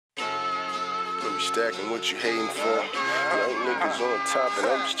and be stacking what you hating for. Young niggas on top and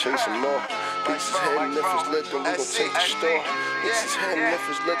I'm just chasing more. Pieces heading if it's lit, then we gon' take the store. Pieces heading if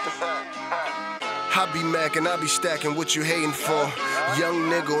it's lit, I be macking, I be stacking what you hating for.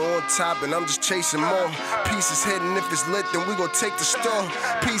 Young nigga on top and I'm just chasing more. Pieces heading if it's lit, then we gon' take the store.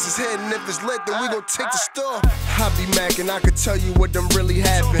 Pieces heading if it's lit, then we gon' take the store. I be macking, I could tell you what them really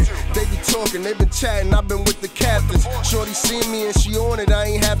happened. They be talking, they been chatting, I been with the captains. Shorty see me and she on it, I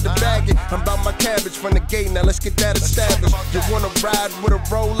ain't have to bag it. I'm about my cabbage from the gate, now let's get that established. You wanna ride with a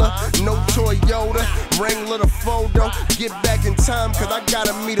roller? No Toyota, Wrangler the photo. Get back in time cause I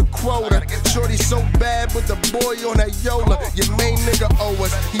gotta meet a quota. Shorty so bad with the boy on that Yola. Your main nigga owe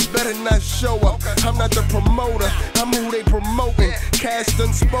us, he better not show up. I'm not the promoter, I'm who they promoting. Cast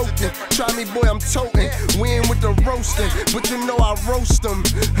unspoken, try me boy I'm toting. We ain't with the roasting, but you know I roast them.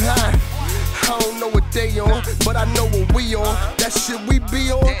 I don't know what they on, but I know what we on. That shit we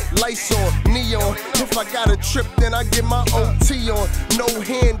be on, lights on, neon. If I got a trip, then I get my OT on. No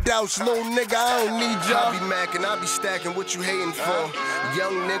handouts, little nigga, I don't need y'all. I be macking, I be stacking what you hating for.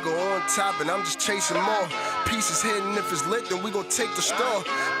 Young nigga on top and I'm just chasing more. Pieces hidden if it's lit, then we gon' take the store.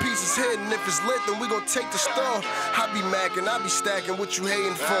 Pieces hidden if it's lit, then we gon' take the store. I be macking, I be stacking what you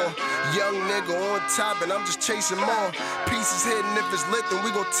hating for. Young nigga on top and I'm just chasing more. Pieces hidden if it's lit, then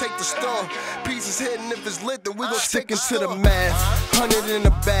we gon' take the store. Pieces hidden if it's lit, then we gon' stick into the math. 100 in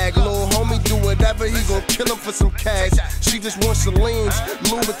the bag, little homie do whatever, he gon' kill him for some cash. She just wants Celine's,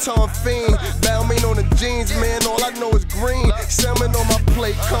 Louis Vuitton fiend. Balmain on the jeans, man, all I know is green. Salmon on my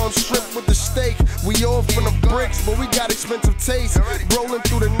plate, come strip with the steak. We all from the bricks, but we got expensive taste. Rolling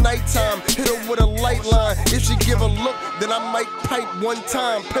through the nighttime, hit her with a light line. If she give a look, then I might pipe one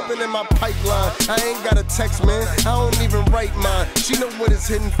time. Pimpin' in my pipeline, I ain't got a text, man, I don't even write mine. She know what it's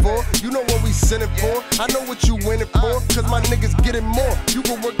hitting for, you know what we sending for. I know what you winning for, cause my niggas getting more. You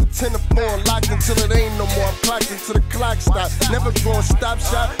can work the 10 to 4, locked until it ain't no more. I'm clocked until the clock stop. Never gon' stop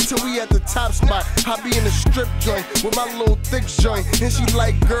shot till we at the top spot. I be in the strip joint with my little thick joint, and she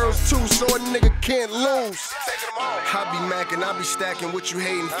like girls too, so a nigga can't lose. I be macking, I be stacking what you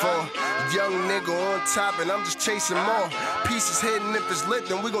hating for. Young nigga on top and I'm just chasing more. Pieces hidden if it's lit,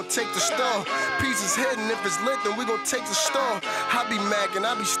 then we gon' take the store. Pieces hidden if it's lit, then we gon' take the store. I be macking,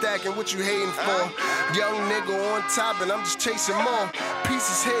 I be stacking what you hating for. Young nigga on top and I'm just chasing more.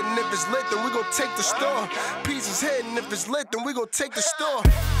 Pieces hidden if it's lit, then we gon' take the store. Pieces hidden if it's lit, then we gon' take the store.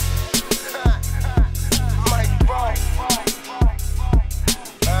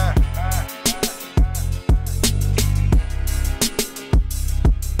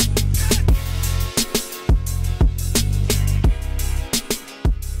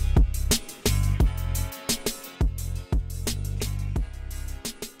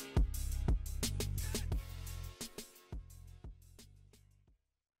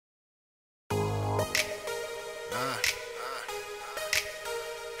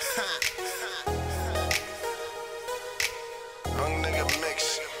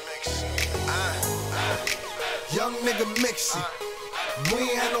 Young nigga mix it. We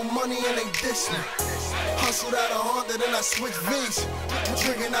ain't had no money and they diss me. Hustled out 100 and I switch V's.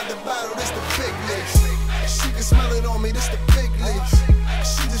 Drinking out the bottle, this the big leagues. She can smell it on me, this the big leagues.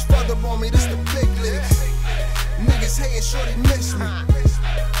 She just fucked up on me, this the big leagues. Niggas hating, shorty miss me.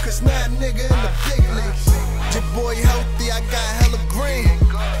 Cause now nigga in the big leagues. Your boy healthy, I got hella green.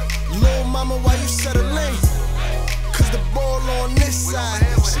 Lil' mama, why you settling? Cause the ball on this side.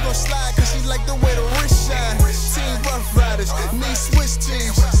 She gon' slide cause she like the way the wrist shine. Team Rough Riders, need Swiss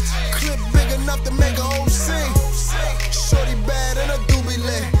cheese. Clip big enough to make a whole scene. Shorty bad and a doobie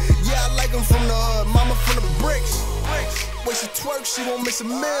lit. Yeah, I like them from the hood, mama from the bricks. When she twerk, she won't miss a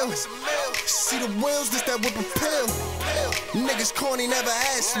meal. See the wheels, this that whip appeal. Niggas corny, never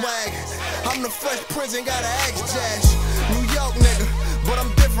had swag. I'm the Fresh Prince, ain't got an axe jash. New York nigga, but I'm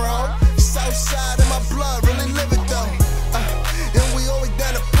different, ho. Southside in my blood, really live it though. And we always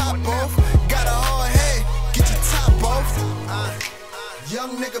down to pop off. Got a hard head, get your top off.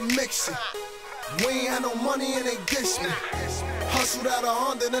 Young nigga mix it. We ain't had no money and they diss me. Hustled out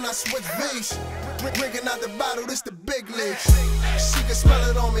 100 and I switch V's. Drinking out the bottle, this the big leagues. She can smell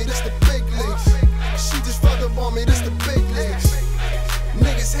it on me, this the big leagues. She just fucked up on me, this the big leagues.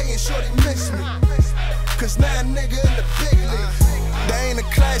 Niggas hating, shorty miss me. Cause now nigga in the big leagues. That ain't a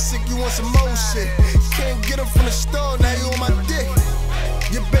classic, you want some old shit. Can't get them from the store, now you on my dick.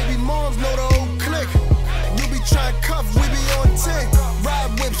 Your baby moms know the whole clique. You be trying cuff, we be on 10. Ride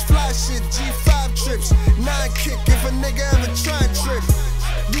whips, fly shit, G5 trips. 9 kick if a nigga ever try trip.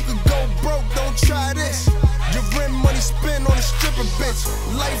 You can go broke, don't try this. Your rent money spent on a stripper different bitch.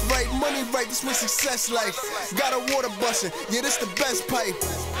 Life right, money right, this what success like. Got a water bustin', yeah, this the best pipe.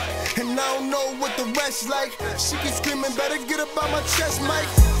 And I don't know what the rest like. She keep screaming, better get up out my chest, Mike.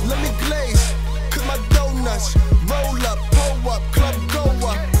 Let me glaze, cause my donuts roll up, pull up, club go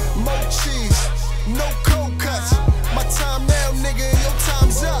up. More cheese, no cold cuts. My time now, nigga, and your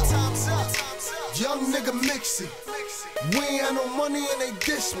time's up. Young nigga mix it. We ain't had no money and they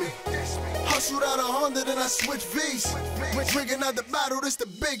diss me. Hustled out 100 and I switch V's. Drinking out the bottle, this the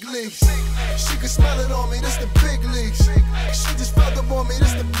big leagues. She can smell it on me, this the big leagues. She just felt up on me,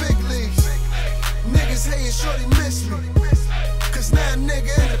 this the big leagues. Niggas hating, shorty miss me. Cause now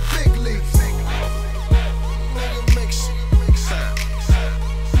nigga in the big leagues. Nigga mix it.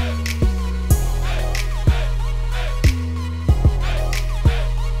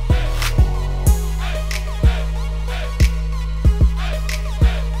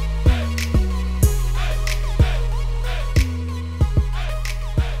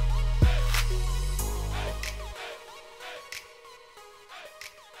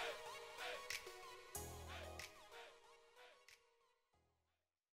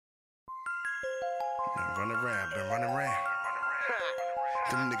 Been running around.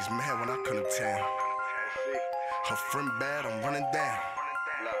 Them niggas mad when I come to town. Her friend bad, I'm running down.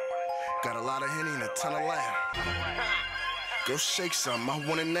 Got a lot of Henny and a ton of loud. Go shake something, I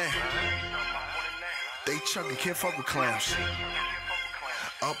want it now. They chuckin', can't fuck with clowns.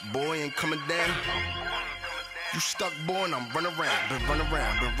 Up boy, ain't coming down. You stuck, boy, and I'm running around. Been running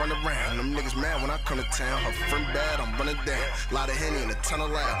around. Them niggas mad when I come to town. Her friend bad, I'm running down. Lot of Henny and a ton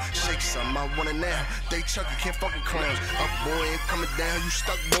of loud. Shake something, I want it now. They chuckin', can't fuck with clowns. Up, boy, ain't coming down. You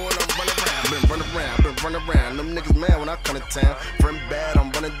stuck, boy, and I'm running around. Been running around. Them niggas mad when I come to town. Friend bad,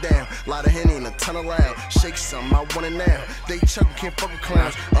 I'm running down. Lot of Henny and a ton of loud. Shake something, I want it now. They chuckin', can't fuck with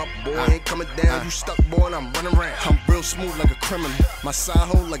clowns. Up, boy, ain't coming down. You stuck, boy, and I'm running around. I'm real smooth like a criminal. My side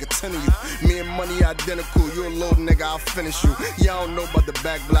hoe like a 10 of you. Me and money identical. You a little nigga, I'll finish you. Y'all don't know about the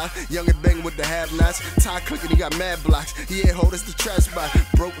back block. Young and bang with the have-nots. Tie clicking, he got mad blocks. Yeah, hold this the trash spot.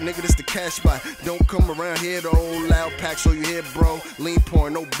 Broke nigga, this the cash spot. Don't come around here, the old loud pack, so you hear, bro. Lean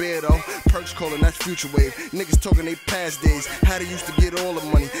pouring, no beer though. Perks calling, that's future wave. Niggas talking they past days. How they used to get all the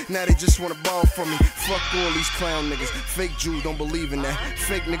money. Now they just wanna borrow from me. Fuck all these clown niggas. Fake Jews don't believe in that.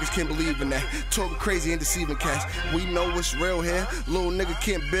 Fake niggas can't believe in that. Talking crazy and deceiving cats. We know what's real here. Little nigga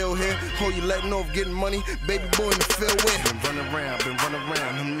can't build here. Oh, you letting off getting money? Baby boy in the field with. Been running around. Them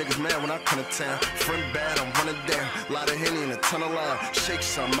niggas mad when I come to town. Friend bad, I'm running down. Lot of Henny and a ton of loud. Shake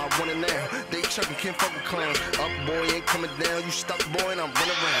something, I want it now. They chuckin', can't fuck with clowns. Up boy, ain't coming down. You stuck, boy, and I'm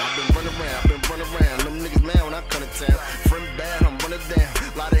running around. Been running around. Them niggas mad when I come to town. Friend bad, I'm running down.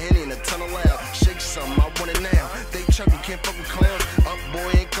 Lot of Henny and a ton of loud. Shake something, I want it now. They chuckin', can't fuck with clowns. Up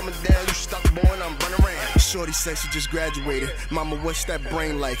boy, ain't coming down. You stuck, boy, and I'm running around. Shorty said she just graduated. Mama, what's that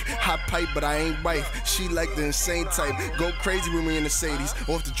brain like? Hot pipe, but I ain't wife. She like the insane type. Go crazy when we in the Sadies.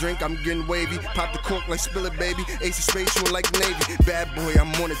 Off the drink, I'm getting wavy. Pop the cork like spill it, baby. Ace of spades, you like Navy. Bad boy,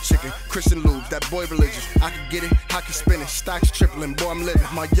 I'm on a chicken. Christian lube, that boy religious. I can get it, I can spin it. Stocks tripling, boy, I'm living.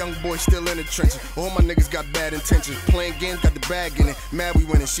 My young boy still in the trenches. All my niggas got bad intentions. Playing games, got the bag in it. Mad we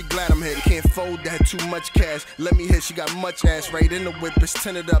winning, she glad I'm hitting. Can't fold that, too much cash. Let me hit, she got much ass. Right in the whip, it's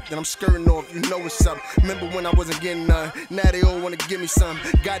tinted up. Then I'm skirting off, you know what's up. Remember when I wasn't getting none? Now they all wanna give me some.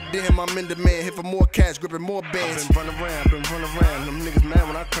 Goddamn, I'm in demand. Hit for more cash, gripping more bands. Been running around. Them niggas mad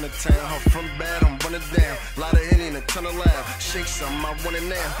when I come to town. Her from bad, I'm running down. Lot of Henny and a ton of loud. Shake something, I want it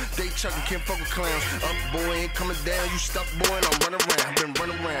now. They chuckin', can't fuck with clowns. Up boy, ain't coming down. You stuck, boy, and I'm running around. Been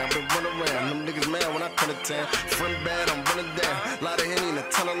running around. Them niggas mad when I come to town. Friend bad, I'm running down. Lot of Henny and a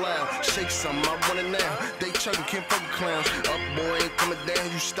ton of loud. Shake something, I want it now. They chuckin', can't fuck with clowns. Up boy, ain't coming down.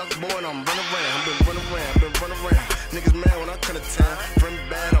 You stuck, boy, and I'm running around. Been running around. Niggas mad when I come to town. Friend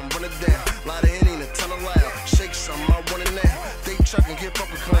bad, I'm running down. Lot of Henny and a ton of loud. Shake something, I want it now. They chuckin', can't fuck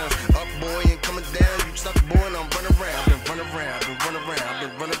with clowns. Up boy, ain't coming down. You stuck, boy, and I'm running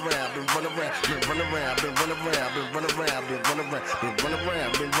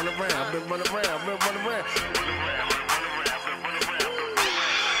around. Been running around.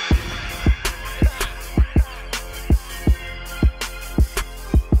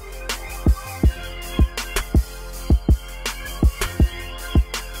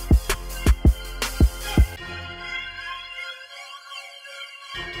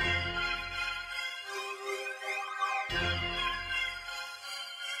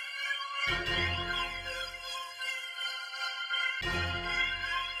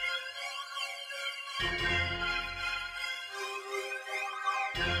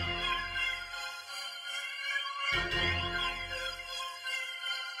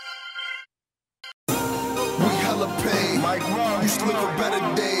 hella paid. Used to live for better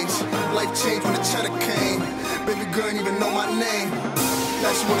days. Life changed when the cheddar came. Baby girl ain't even know my name.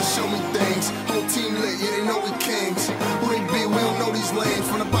 Now she wanna show me things. Whole team lit, yeah, they know we kings. Who they be, we don't know these lanes.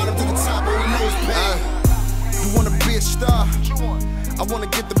 From the bottom to the top, all we know is pain. You wanna be a star? I wanna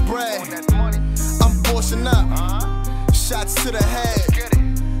get the bread. I'm bossing up. Shots to the head.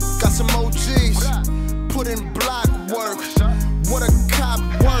 Got some OGs. Put in block work. What a cop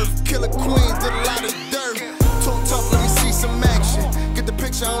worth. Killer queens did a lot of dirt. Talk tough, let me see some action. Get the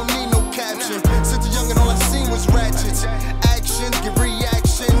picture, I don't need no caption. Since a youngin', all I seen was ratchets. Actions, get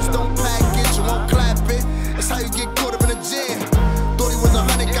reactions. Don't package, you won't clap it. That's how you get caught up in a jam. Thought he was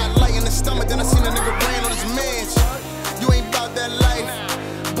 100, got light in the stomach. Then I seen a nigga ran on his mans. You ain't about that life.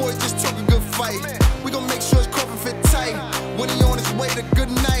 Boys just talk a good fight. We gon' make sure his coffin fit tight. When he on his way to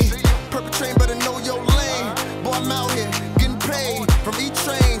good night. Perpetrating, better know your lane. Boy, I'm out here getting paid. From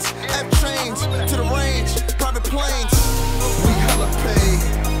E-trains, F-trains, to the range, private planes. We hella paid.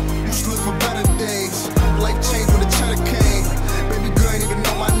 Used to live for better days. Life changed when the cheddar came. Baby girl ain't even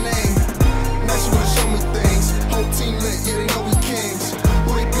know my name. Now she wanna show me things. Whole team lit, yeah, they know we kings.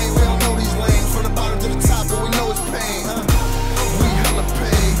 Who they be, we don't know these lanes. From the bottom to the top, all we know is pain. We hella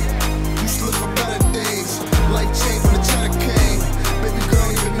paid. Used to live for better days. Life changed when the cheddar came. Baby girl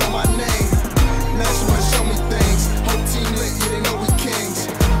ain't even know my name. Now she wanna show me things. Whole team lit, yeah, they know we kings.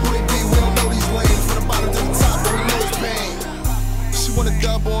 Who they be, we don't know these lanes. From the bottom to the top, all we know is pain. She wanna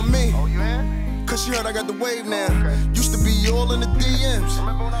dub on me. Cause she heard I got the wave now. Used to be all in the DMs,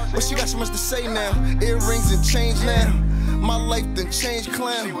 but she got so much to say now. Earrings and change now. My life done changed,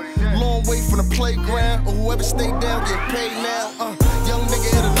 clown. Long way from the playground, or whoever stayed down get paid now. Young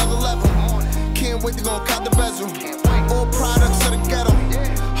nigga at another level. Can't wait to go cop the bezel. All products of the ghetto.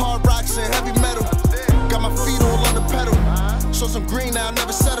 Hard rocks and heavy metal. Got my feet all on the pedal. So some green now, I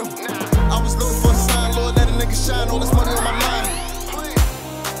never settle. I was looking for a sign, Lord, let a nigga shine. All this money on my mind.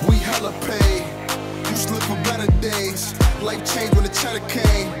 We hella paid. Used to live for better days. Life changed when the cheddar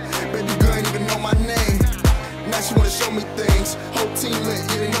came. Baby girl ain't even know my name. Now she wanna show me things. Whole team lit,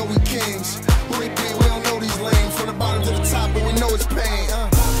 yeah, they know we kings. Who they be, we don't know these lanes. From the bottom to the top, but we know it's pain.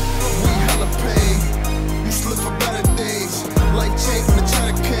 We hella paid. Used to live for better days. Life changed when the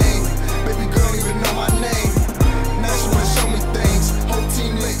cheddar came. Baby girl ain't even know my name. Now she wanna show me things. Whole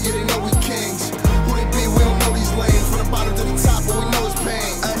team lit, yeah, they know we kings. Who they be, we don't know these lanes. From the bottom to the top, but we know it's pain.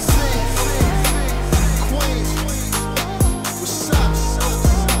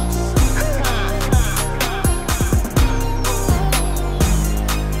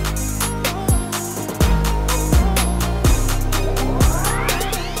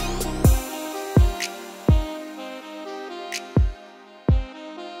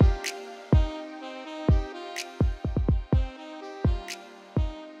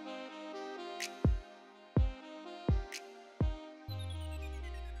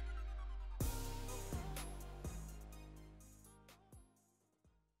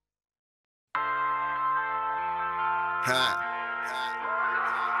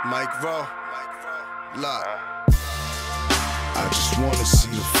 Rowe, look. I just wanna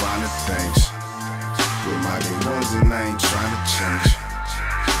see the finer things. With my day ones and I ain't trying to change.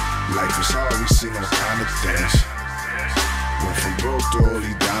 Life is hard, we see no kind of things. Went from broke to all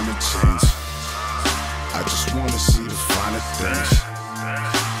these diamond chains. I just wanna see the finer things.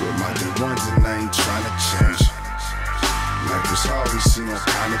 With my day ones and I ain't trying to change. Life is hard, we see no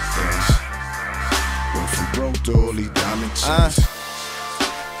kind of things. Went from broke to all these diamond chains.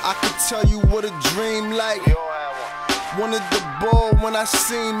 I could tell you what a dream like. Wanted the ball when I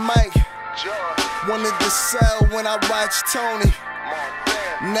seen Mike. Wanted to sell when I watched Tony.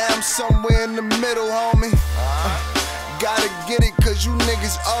 Now I'm somewhere in the middle, homie. Gotta get it cause you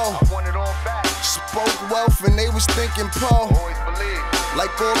niggas owe. Spoke wealth and they was thinking Paul. Like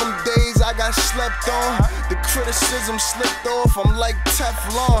all them days I got slept on. The criticism slipped off, I'm like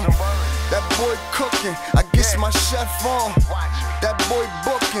Teflon. That boy cooking, I guess my chef on. That boy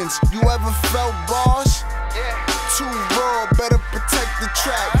bookings, you ever felt bars? Too raw, better protect the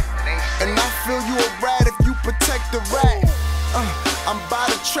track. And I feel you a rat if you protect the rat. I'm by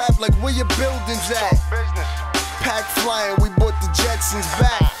the trap like where your buildings at. Pack flying, we bought the Jetsons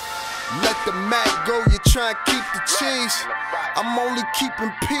back. Let the Mac go, you try and keep the cheese. I'm only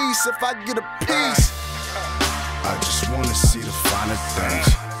keeping peace if I get a piece. I just wanna see the finer things.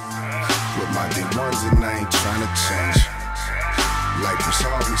 With my day ones and I ain't trying to change. Life was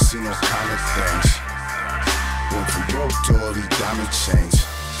hard, we see no kind of things. Went from broke to all these diamond chains.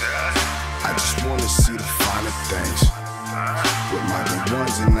 I just wanna see the finer things. With my day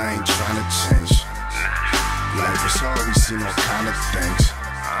ones and I ain't trying to change. Life was hard, we see no kind of things.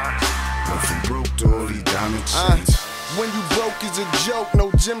 Went from broke to all these diamond chains. When you broke is a joke,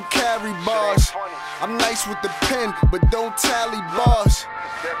 no Jim Carrey bars. I'm nice with the pen, but don't tally bars.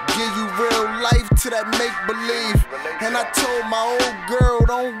 Give you real life to that make-believe. And I told my old girl,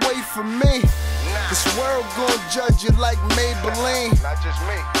 don't wait for me. This world gon' judge you like Maybelline.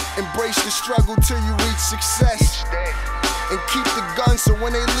 Embrace the struggle till you reach success. And keep the gun so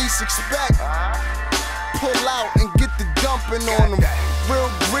when they least expect, pull out and get the dumping on them. Real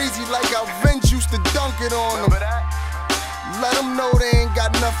breezy like how Vince used to dunk it on them. Let them know they ain't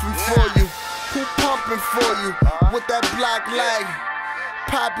got nothing for you. Who pumping for you with that block lag?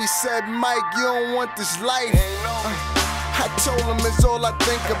 Poppy said, Mike, you don't want this life. I told him it's all I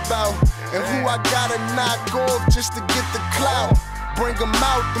think about, and who I gotta knock off just to get the clout. Bring them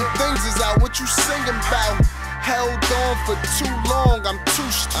out, them things is out, what you singing about? Held on for too long, I'm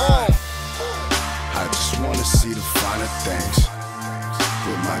too strong. I just wanna see the finer things.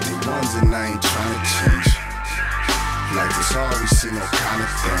 With my day ones and I ain't tryna change. Life is hard, we see no kind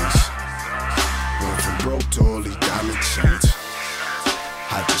of things. Went from broke to all these diamond chains.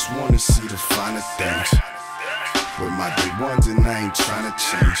 I just wanna see the finer things. With my day ones and I ain't tryna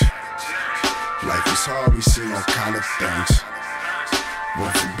change. Life is hard, we see no kind of things.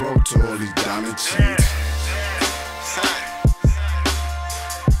 Went from broke to all these diamond chains.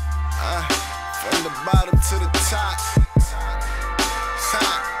 From the bottom to the top.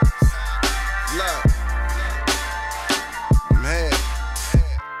 Look. Man.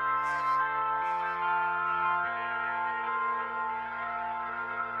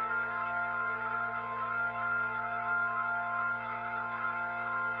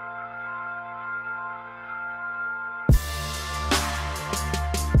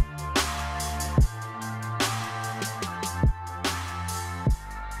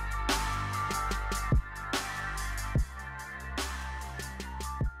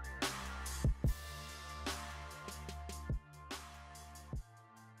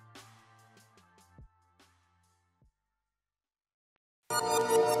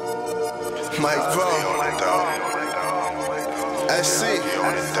 Mike Rowe, M.I.C.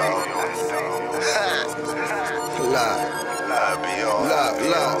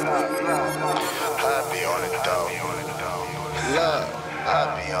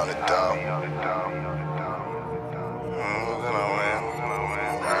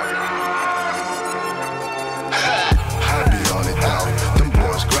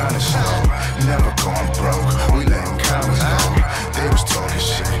 Never going broke, we letting commas go. They was talking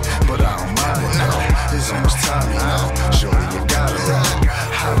shit, but I don't mind it though. It's almost time, you know. Shorty, you got it right.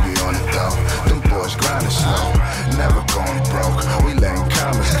 I be on it though. Them boys grinding slow. Never going broke, we letting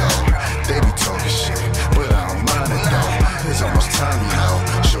commas go. They be talking shit, but I don't mind it though. It's almost time, you know.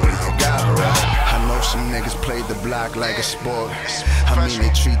 Shorty, you got it right. I know some niggas played the block like a sport. I mean, they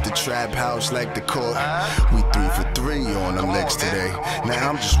treat the trap house like the court. We 3 for 3 on them legs today. Now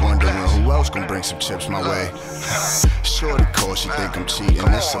I'm just wondering who else gon' bring some chips my way. Shorty call, she think I'm cheating,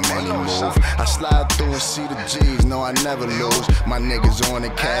 it's a money move. I slide through and see the G's, no I never lose. My niggas on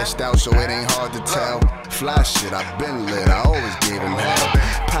it cashed out, so it ain't hard to tell. Fly shit, I been lit, I always gave them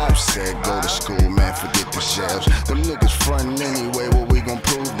hell. Pop said go to school, man, forget the shells. Them niggas frontin' anyway, what we gon'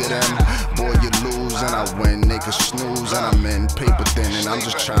 prove to them? Boy, you lose and I win, niggas snooze and I'm in paper thin and I'm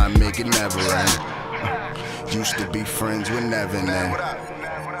just trying to make it never end. Used to be friends with Nevin and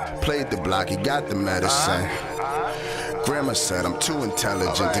played the block, he got the medicine. Grandma said I'm too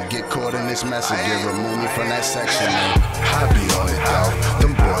intelligent to get caught in this mess again. Remove me from that section, man. I be on it though.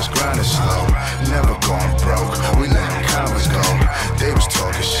 Them boys grinding slow. Never going broke. We letting commas go. They was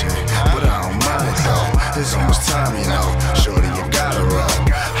talking shit, but I don't mind it though. It's almost time, you know. Shorty, you gotta roll.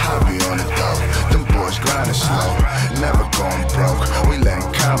 I be on it though. Them boys grinding slow. Never going broke. We letting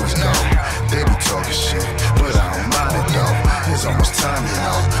commas go. They be talking shit, but I don't mind it though. It's almost time, you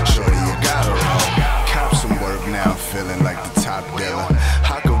know. Shorty, you gotta roll. Cop some work now, feeling like the top dealer.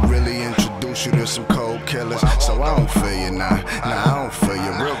 I could really introduce you to some cold killers. So I don't feel you now, nah, I don't feel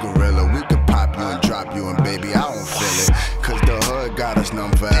you. Real gorilla, we could pop you and drop you, and baby, I don't feel it. Cause the hood got us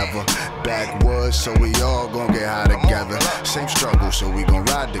numb forever. Backwoods, so we all gon' get high together. Same struggle, so we gon'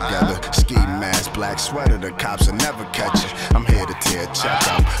 ride together. Ski mask, black sweater, the cops will never catch us. I'm here to tear a check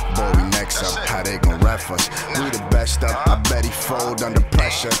up. Boy, we next up, how they gon' ref us? We the best up, I bet he fold under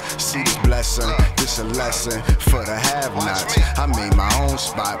pressure. See this blessing, this a lesson for the have-nots. I made my own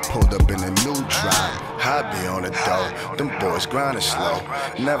spot, pulled up in a new drop. I be on it though, them boys grinding slow.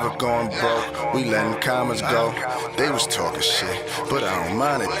 Never going broke, we letting commas go. They was talking shit, but I don't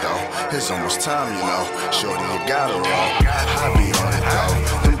mind it though. It's almost time, you know. Shorty, you gotta roll. I be on it though,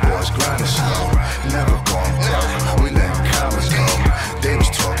 them boys grinding slow. Never going broke, we letting commas go. They was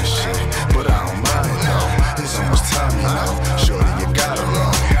talking shit,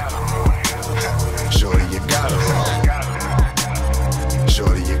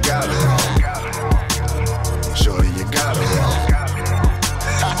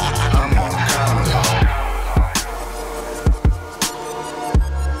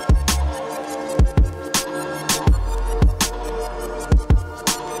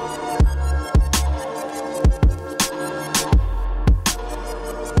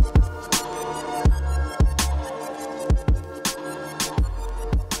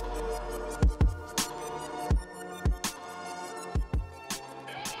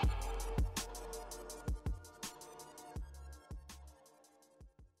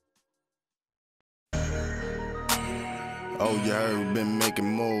 Oh, you heard we been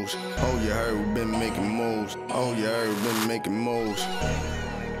making moves. Oh, you heard we been making moves. Oh, you heard we been making moves.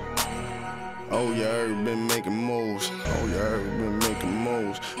 Oh, you heard we been making moves. Oh, you heard we been making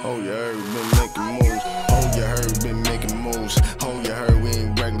moves. Oh, you heard we been making moves. Oh, you heard we been making moves. Oh, you heard we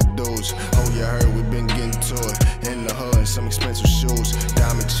ain't regular dudes. Oh, you heard we been getting to it. In the hood, some expensive shoes.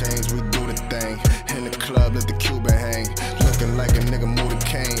 Diamond chains, we do the thing. In the club, let the Cuban hang. Looking like a nigga move the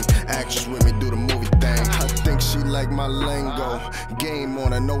cane. Actress with me, do the movie thing. I think she like my lingo. Game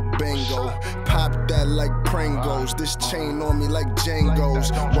on her, no bingo. Pop that like Pringles. This chain on me like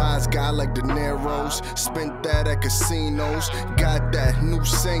Django's. Wise guy like De Niro's. Spent that at casinos. Got that new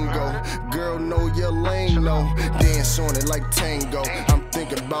single. Girl, know your lane, no. Dance on it like tango. I'm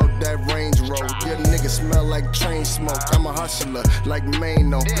thinking about that Range Rover. Your nigga smell like train smoke. I'm a hustler like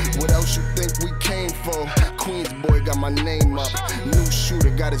Mano. What else you think we came for? Queens boy got my name up. New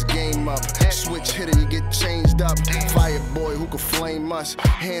shooter got his game up. Switch hitter, you get changed up. Fire boy who could flame us.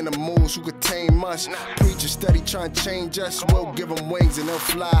 Hand the moves who could tame us. Preacher steady trying to change us. We'll give them wings and they'll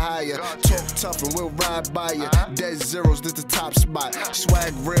fly higher. Talk tough and we'll ride by you. Dead zeros, this the top spot.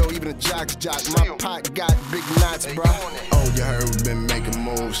 Swag real, even the jocks jock. My pot got big knots, bro. Oh, you heard we been making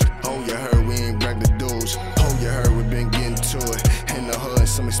moves. Oh, you heard we ain't regular dudes. Oh, you heard we been getting to it. In the hood,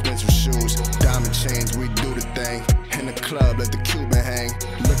 some expensive shoes. Diamond chains, we do the thing. In the club, let the Cuban hang.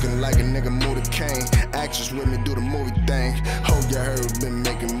 Looking like a nigga move the cane. Actress with me, do the movie thing. Oh, you heard we been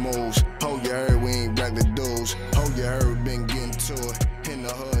making moves. Oh, you heard we ain't regular dudes. Oh, you heard we been getting to it. In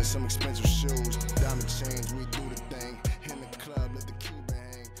the hood, some expensive shoes. Diamond chains, we do the thing. In the club, let the Cuban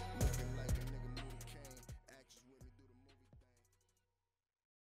hang. Looking like a nigga move the cane. Actress with me, do the movie thing.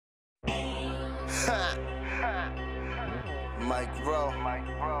 Rowe.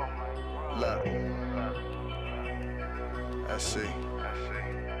 Look. I see.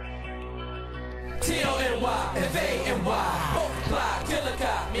 T-O-N-Y, F-A-N-Y. Multiply, killer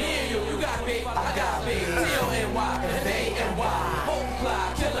cop, me and you got me, I got me. T-O-N-Y, F-A-N-Y.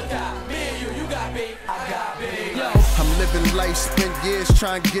 Multiply, killer cop, me and you got me, I got me. Yo. I'm living life, spent years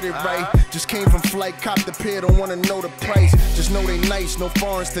trying to get it right. Just came from flight, copped the pair, don't wanna know the price. Just know they nice, no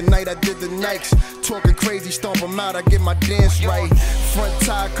foreigns tonight, I did the Nikes. Talking crazy, stomp them out, I get my dance right. Front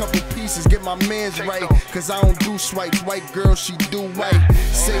tie, couple pieces, get my mans right. Cause I don't do swipes, white girl, she do white.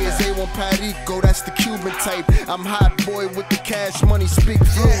 Say it's A1 Parico, that's the Cuban type. I'm hot boy with the cash money, speak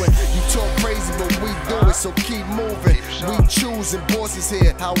fluent. You talk crazy, but we do it, so keep moving. We choosing, bosses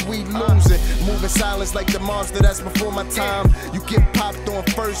here, how we losing. Moving silence like the monster, that's before my time. You get popped on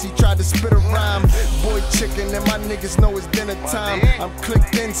first, he tried to spit a rhyme. Boy chicken and my niggas know it's dinner time. I'm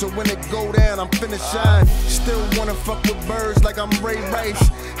clicked in, so when it go down, I'm finna shine. Still wanna fuck with birds like I'm Ray Rice.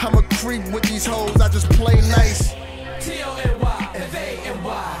 I'm a creep with these hoes, I just play nice. T-O-N-Y,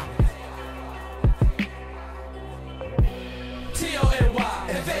 F-A-N-Y. T-O-N-Y,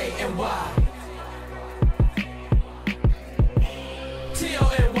 F-A-N-Y.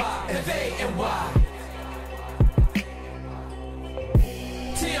 T-O-N-Y, F-A-N-Y.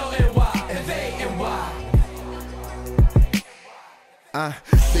 T-O-N-Y, F-A-N-Y.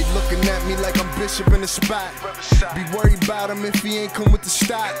 They looking at me like I'm Bishop in the spot. Be worried about him if he ain't come with the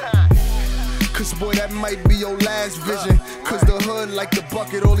stock. Cause boy, that might be your last vision. Cause the hood like the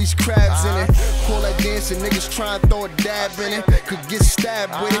bucket, all these crabs in it. Call that dancing, niggas try and throw a dab in it. Could get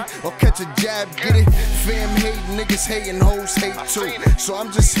stabbed with it, or catch a jab, get it. Fam hate, niggas hating, hoes hate too. So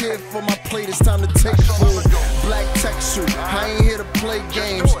I'm just here for my plate, it's time to take food. Black tech suit, I ain't here to play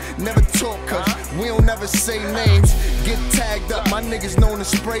games. Never talk cause we don't never say names. Get tagged up, my niggas known to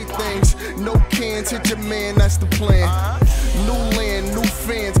spray things. No cans, hit your man, that's the plan. New land, new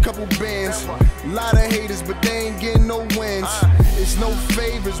fans, couple bands. Lot of haters, but they ain't getting no wins. It's no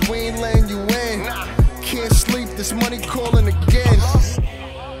favors, we ain't letting you in. Can't sleep, this money calling again.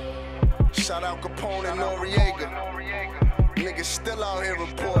 Shout out Capone and Noriega. Niggas still out here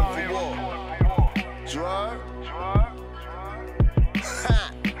reporting for war. Drug?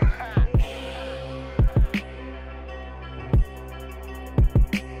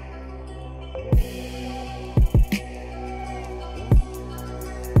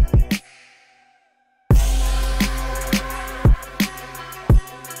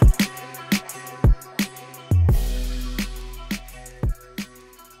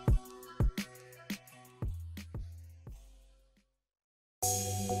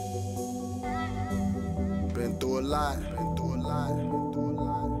 Been through a lot.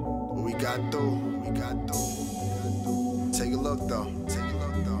 What we got through. Take a look though.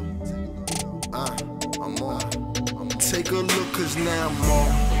 I'm on. Take a look cause now I'm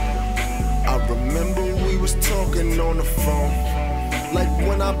on. I remember we was talking on the phone. Like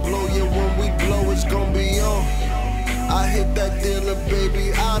when I blow, yeah, when we blow, it's gon' be on. I hit that dealer,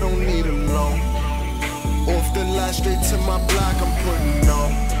 baby, I don't need a loan. Off the lot, straight to my block, I'm putting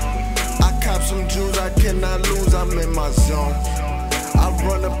on. I cop some jewels, I cannot lose, I'm in my zone. I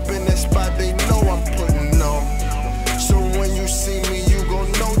run up in that spot, they know I'm putting on. So when you see me, you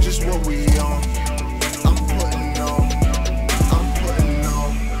gon' know just what we on. I'm putting on, I'm putting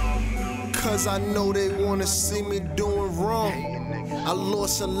on. Cause I know they wanna see me doing wrong. I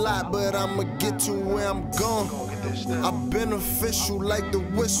lost a lot, but I'ma get to where I'm going. I'm beneficial like the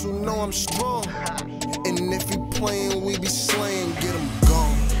whistle, know I'm strong. And if you playin', we be slaying, get them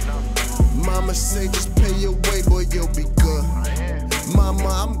gone. Mama say just pay your way, boy, you'll be good. Mama,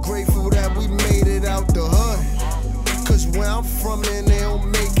 I'm grateful that we made it out the hood. Cause where I'm from, man, they don't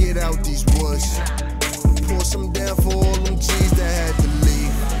make it out these woods. Pour some down for all them G's that had to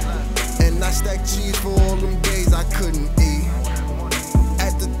leave. And I stack cheese for all them days I couldn't eat.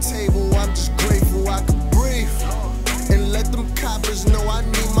 At the table, I'm just grateful I could breathe. And let them coppers know I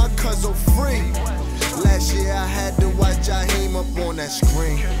need my cousin free. Last year I had to watch Jaheim up on that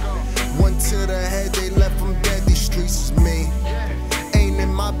screen. One to the head, they left him dead, these streets is me. Ain't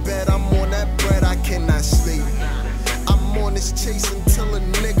in my bed, I'm on that bread, I cannot sleep. I'm on this chase until a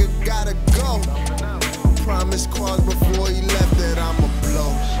nigga gotta go. Promise Quaz before he left that I'ma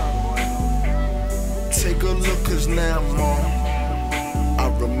blow. Take a look, cause now I'm on. I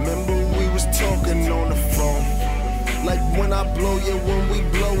remember we was talking on the phone. Like when I blow, yeah, when we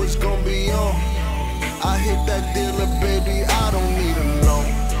blow, it's gon' be on. I hit that dealer, baby, I don't need a loan.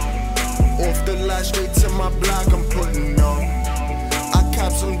 Off the lot, straight to my block, I'm putting on. I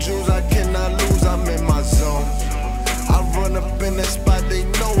cop some jewels, I cannot lose, I'm in my zone. I run up in that spot, they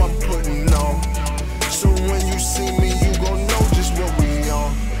know I'm putting on. So when you see me, you gon' know just what we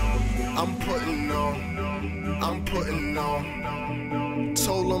on. I'm putting on, I'm putting on.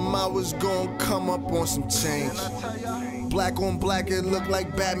 Told them I was gon' come up on some change. Black on black, it look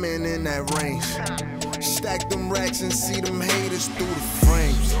like Batman in that range. Stack them racks and see them haters through the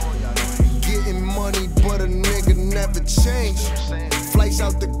frames. Getting money, but a nigga never changed. Flights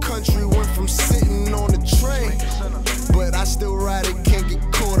out the country went from sitting on the train. But I still ride it, can't get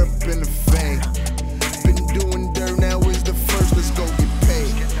caught up in the fame. Been doing dirt, now is the first, let's go get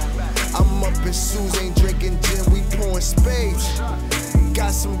paid. I'm up in Suze, ain't drinking gin, we pouring spades.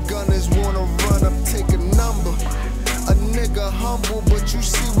 Got some gunners, wanna run up, take a number. A nigga humble, but you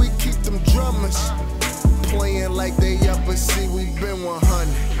see we keep them drummers. Playing like they up, but see we been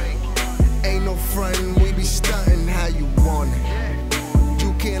 100. Ain't no frontin', we be stuntin' how you want it.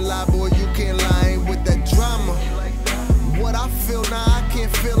 You can't lie, boy, you can't lie, ain't with that drama. What I feel now, I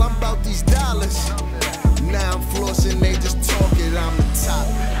can't feel, I'm about these dollars. Now I'm flossing, they just talking, I'm the top.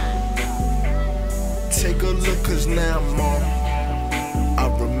 Take a look, cause now I'm on. I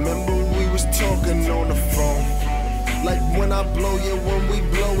remember we was talking on the phone. Like when I blow, yeah, when we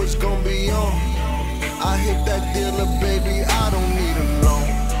blow, it's gon' be on. I hit that dealer, baby, I don't need a loan.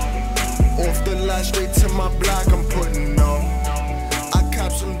 Off the lot, straight to my block, I'm putting on. I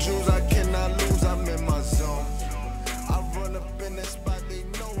cop some jewels, I cannot lose, I'm in my zone. I run up in that spot, they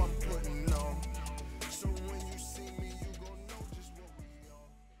know I'm putting on. So when you see me, you gon' know just what we on.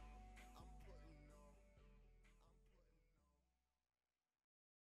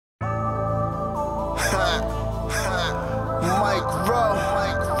 Rowe.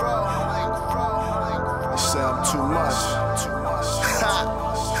 They say I'm too much.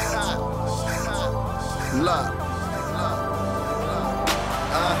 Look.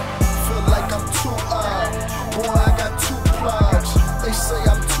 Feel like I'm too boy, I got 2 plugs. They say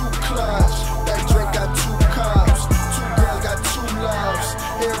I'm too clutch. That drink got 2 cups. 2 girls got 2 loves.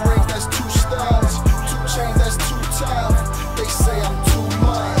 Earrings, that's 2 studs. 2 chains, that's 2 tough. They say I'm too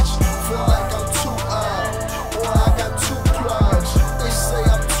much. Feel like I'm too boy, I got 2 plugs. They say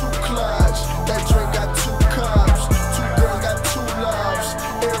I'm too clutch. That drink got 2 cups. 2 girls got 2 loves.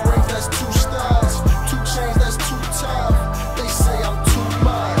 Earrings, that's 2 studs. 2 chains, that's 2 tough. They say I'm too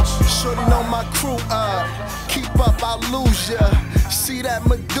much. Shorty know my crew keep up, I'll lose ya. See that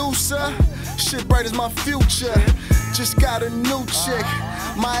Medusa? Shit bright as my future. Just got a new chick.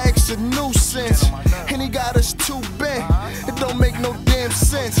 My ex a nuisance. And he got us 2 bent. It don't make no damn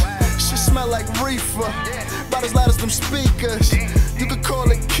sense. Shit smell like reefer. About as loud as them speakers. You could call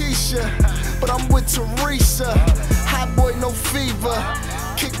it Keisha, but I'm with Teresa. Hot boy, no fever.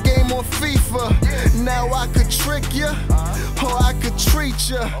 Kick game on FIFA. Now I could trick ya, or I could treat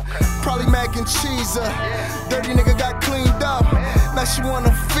ya. Probably mac and cheese her. Dirty nigga got cleaned up. Now she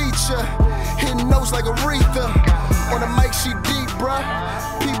wanna feature. Hitting notes like Aretha. On the mic she deep, bruh.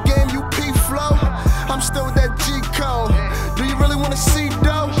 Peep game, you peep flow. I'm still with that G code. Do you really wanna see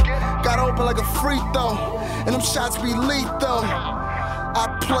though? Got a open like a free throw, and them shots be lethal. I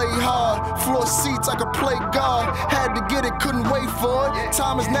play hard, floor seats, I could play guard. Had to get it, couldn't wait for it.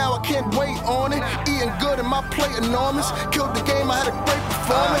 Time is now, I can't wait on it. Eating good and my plate enormous. Killed the game, I had a great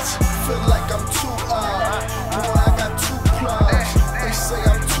performance. Feel like I'm too boy, I got 2 plugs. They say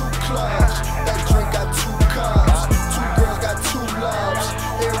I'm too clutch. That drink got 2 cups. 2 girls got 2 loves.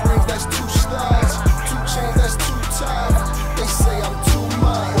 Earrings, that's 2 studs. 2 chains, that's too tough. They say I'm too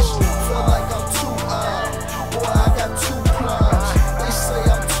much. Feel like I'm too boy, I got 2 plugs. They say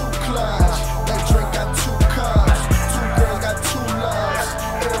I'm too clutch. That drink got 2 cups. 2 girls got 2 loves.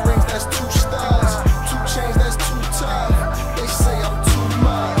 Earrings, that's 2 studs. 2 chains, that's too tough. They say I'm too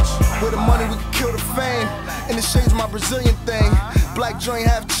much. With the money we can kill the fame. In the shades of my Brazilian thing. Black joint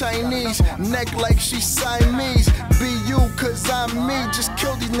half Chinese. Neck like she Siamese. Be you cause I'm me. Just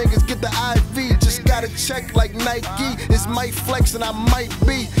kill these niggas, get the IV. Just got a check like Nike. It's might flex and I might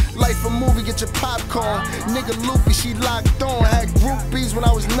be. Life a movie, get your popcorn. Nigga loopy, she locked on. Had groupies when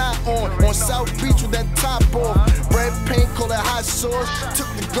I was not on. On South Beach with that top off. Red paint, call it hot sauce. Took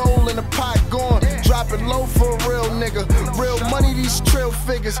the gold in the pot, gone. Drop it low for a real nigga. Real money, these trail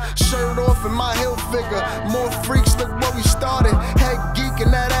figures. Shirt off in my heel figure. More freaks, look where we started. Head geek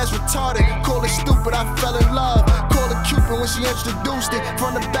and that ass retarded. Call it stupid, I fell in love. Call it Cupid when she introduced it.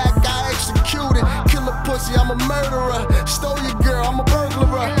 From the back, I executed. Kill a pussy, I'm a murderer. Stole your girl, I'm a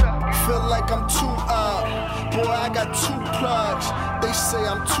burglar. Feel like I'm too boy, I got 2 plugs. They say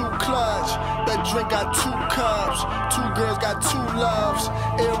I'm too clutch. That drink got 2 cups. 2 girls got 2 loves.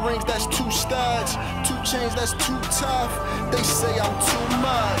 Earrings, that's 2 studs. 2 chains, that's too tough. They say I'm too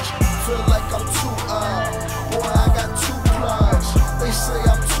much. Feel like I'm too boy, I got 2 plugs. They say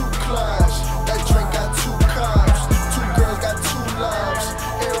I'm too clutch. That drink got 2 cups. 2 girls got 2 loves.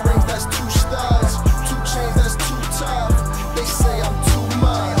 Earrings, that's 2 studs. 2 chains, that's too tough. They say I'm too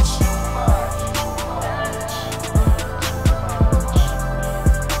much.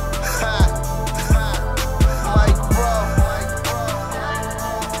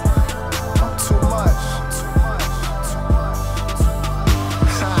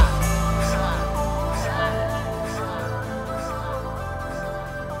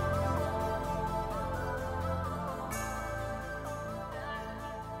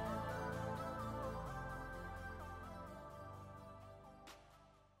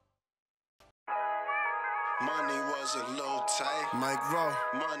 Money was a little tight. Rowe.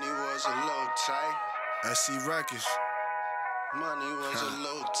 Money was a little tight. M.I.C records. Money was a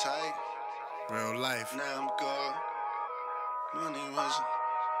little tight. Real life. Now I'm good. Money was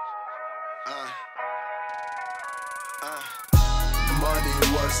Money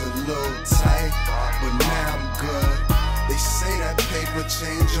was a little tight, but now I'm good. They say that paper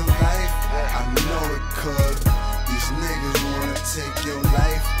change your life. I know it could. These niggas wanna take your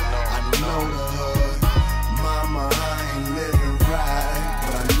life. I know the hood. Mama, I ain't living right,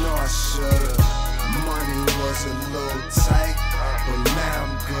 but I know I should. Money was a little tight, but now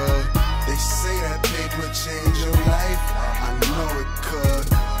I'm good. They say that paper change your life. I know it could.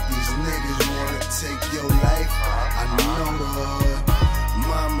 These niggas wanna take your life. I know the hood.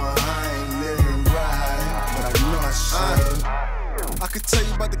 Mama, I ain't living right, but I know I should. I could tell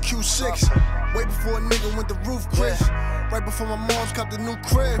you about the Q6, way before a nigga went to roof Chris. Right before my mom's copped a new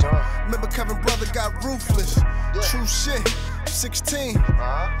crib. Remember Kevin brother got ruthless. True shit, 16.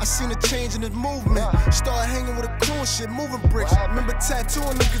 I seen a change in his movement. Started hanging with a crew and shit, moving bricks. Remember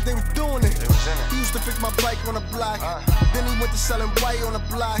tattooing them cause they was doing it. He used to fix my bike on the block. Then he went to selling white on the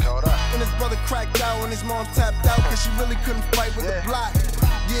block. And his brother cracked out and his mom tapped out cause she really couldn't fight with the block.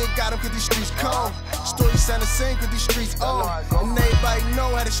 Yeah, got him cause these streets cold. Stories sound the same cause these streets old. And everybody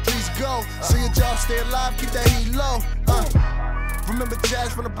know how the streets go. So your job stay alive, keep that heat low. Remember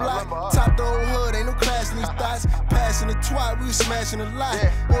Jazz from the block? Top the whole hood, ain't no class in these thoughts. Passing the twat, we was smashing a lot.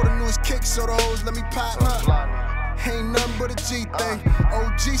 All the newest kicks, so the hoes let me pop. Ain't nothing but a G thing.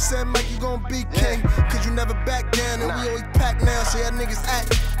 OG said, Mike, you gon' be king. Cause you never back down, and we always pack now. So y'all niggas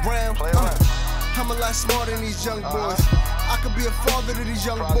act round. I'm a lot smarter than these young boys. I could be a father to these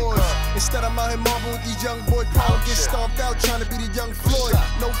young boys. Instead, I'm out here marble with these young boys. Probably get stomped out trying to be the young Floyd.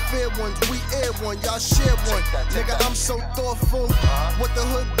 No fair ones, we air one, y'all share one. Nigga, I'm so thoughtful. What the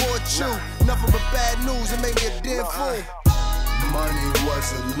hood bought you? Nothing but bad news, it made me a damn fool. Money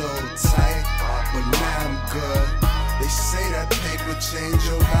was a little tight, but now I'm good. They say that paper change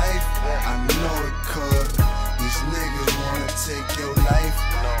your life. I know it could. These niggas wanna take your life.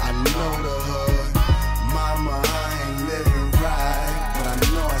 I know the hood. Mama, I ain't living right, but I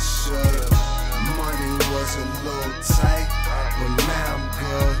know I should. Money was a little tight, but now I'm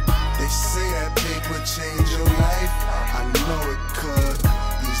good. They say that paper change your life. I know it could.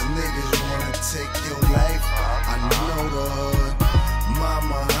 These niggas wanna take your life. I know the hood.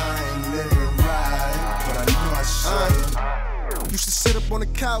 Mama, I ain't living right, but I know I should. Used to sit up on the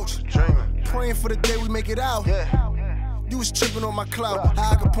couch, praying for the day we make it out. You was tripping on my clout.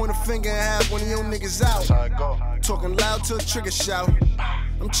 How I could point a finger and have one of your niggas out. Talking loud till a trigger shout.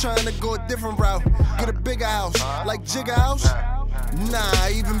 I'm trying to go a different route. Get a bigger house, like Jigger House. Nah,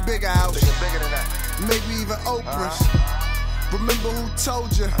 even bigger house. Maybe even Oprah's. Remember who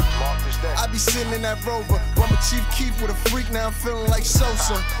told you? I be sitting in that Rover. Well, I'm a Chief Keef with a freak, now I'm feeling like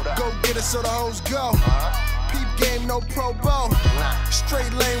Sosa. Go get it so the hoes go. Peep game, no Pro Bowl.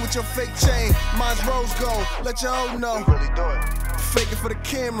 Straight lane with your fake chain. Mine's rose gold. Let your hoe know. Faking for the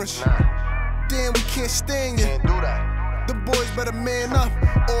cameras. Damn, we can't stand you. The boys better man up.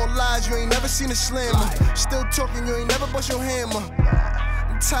 All lies, you ain't never seen a slammer. Still talking, you ain't never bust your hammer.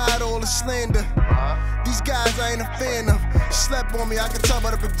 I'm tired of all the slander. These guys I ain't a fan of. Slept on me, I can tell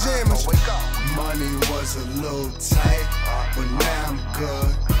by the pajamas. Money was a little tight, but now I'm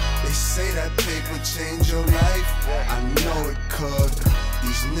good. They say that paper change your life. I know it could.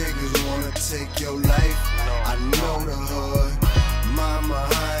 These niggas wanna take your life. I know the hood. Mama,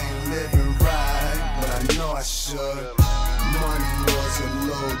 I ain't living right, but I know I should. Money was a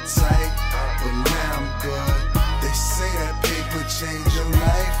little tight, but now I'm good. They say that paper change your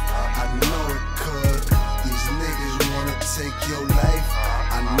life. I know it could. These niggas wanna take your life.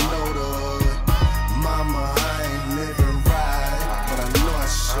 I know the hood. Mama, I ain't living right, but I know I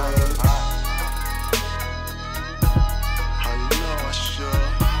should. I know I should.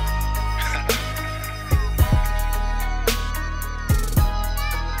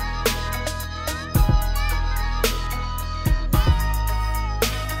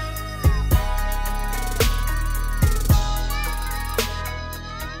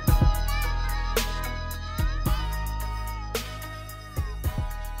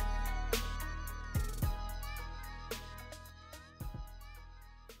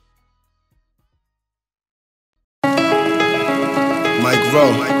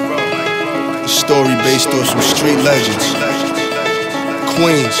 Rowe. The story based on some street legends.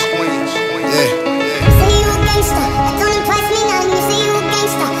 Queens. Yeah.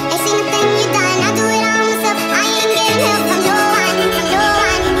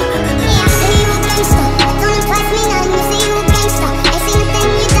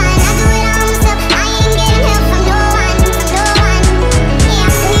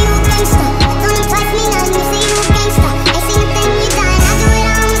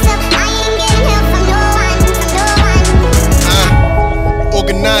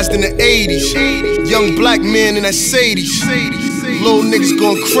 In the 80s, young black man in that Sadies. Little niggas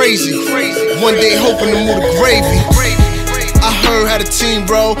going crazy. One day hoping to move the gravy. I heard how the team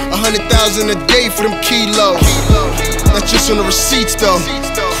roll 100,000 a day for them kilos. That's just on the receipts though.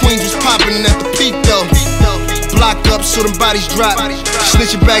 Queens was popping at the peak though. Block up so them bodies drop.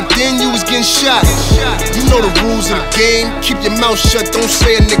 Snitching back then, you was getting shot. You know the rules of the game. Keep your mouth shut, don't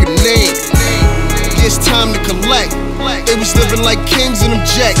say a nigga name. It's time to collect. They was living like kings in them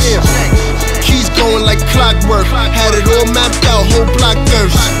jacks. Keys going like clockwork. Had it all mapped out, whole block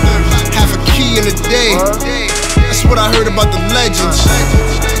thirst. Half a key in a day. That's what I heard about the legends.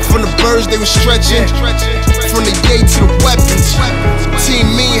 From the birds they was stretching. From the yay to the weapons. Team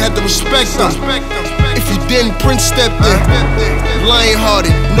me had to respect them. If you didn't, Prince stepped in.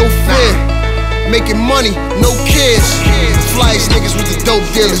 Lion-hearted, no fear. Making money, no cares. Flyest niggas with the dope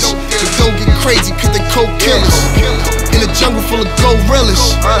dealers. But don't get crazy cause they coke killers. In a jungle full of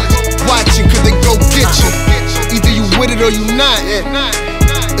gorillas. Watching cause they go get you. Either you with it or you not.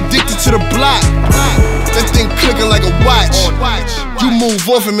 Addicted to the block. That thing clicking like a watch. You move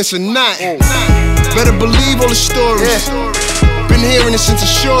off and miss a knot. Better believe all the stories. Been hearing it since a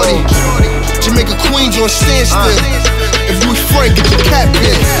shorty. Jamaica Queens on standstill. If you was Frank, get your cat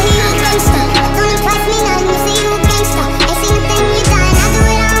bit.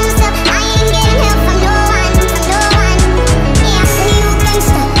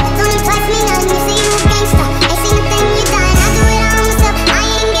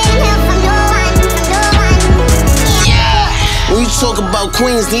 Talk about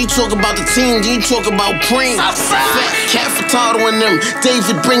Queens, then you talk about the team, then you talk about Preem. Cat Furtado and them,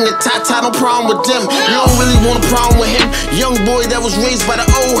 David bring the Tata, no problem with them. You don't really want a problem with him. Young boy that was raised by the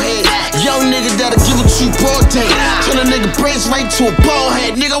old head. Young nigga that'll give it to you broad day. Turn a nigga braids right to a bald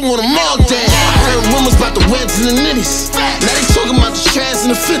head. Nigga, I want them all dead. I heard rumors about the webs and the nitties. Now they talking about the trash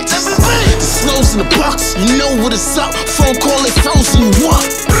and the 50s. The slows and the bucks, you know what it's up. Phone call it frozen, you up.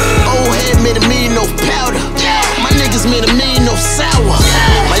 Old head made a million off powder. My niggas made a million off sour.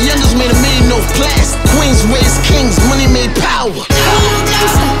 My youngest made a million off plastic. Queens raised kings, money made power.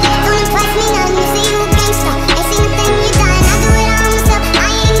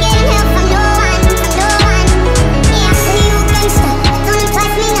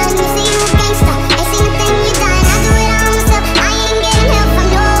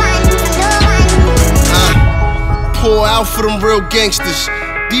 out for them real gangsters.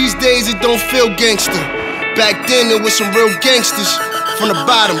 These days it don't feel gangster. Back then it was some real gangsters. From the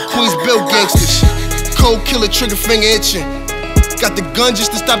bottom, Queens built gangsters. Cold killer, trigger finger itching. Got the gun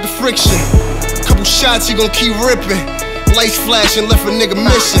just to stop the friction. Couple shots, he gon' keep ripping. Lights flashing, left a nigga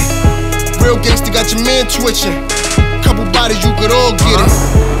missing. Real gangster got your man twitching. Couple bodies, you could all get it.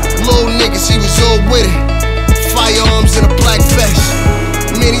 Little niggas, he was all with it. Firearms in a black vest.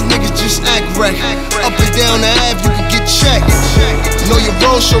 Man, these niggas just act wreck. Up and down the Ave, you can get checked. Know your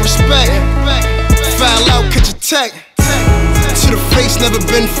role, show respect. Foul out, catch a tech. To the face, never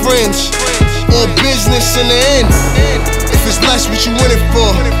been friends. All business in the end. If it's less, what you in it for?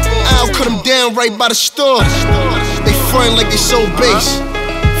 I'll cut them down right by the store. They front like they sold base.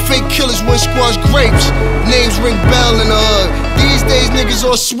 Fake killers win squash grapes. Names ring bell in the hood. These days niggas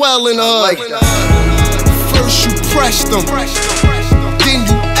all swell in the hood. First you pressed them, then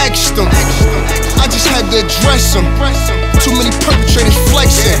you X'd them. I just had to address them. Too many perpetrators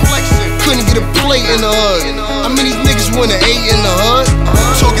flexing. Couldn't get a plate in the hood. I mean these niggas wanna 8 in the hood.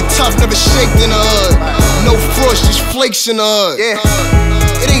 Talking tough, never shaked in the hood. No frost, just flakes in the hood.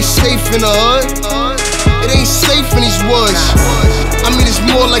 It ain't safe in the hood. It ain't safe in these woods. I mean it's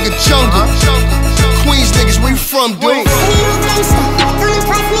more like a jungle. Queens niggas, where you from, dude?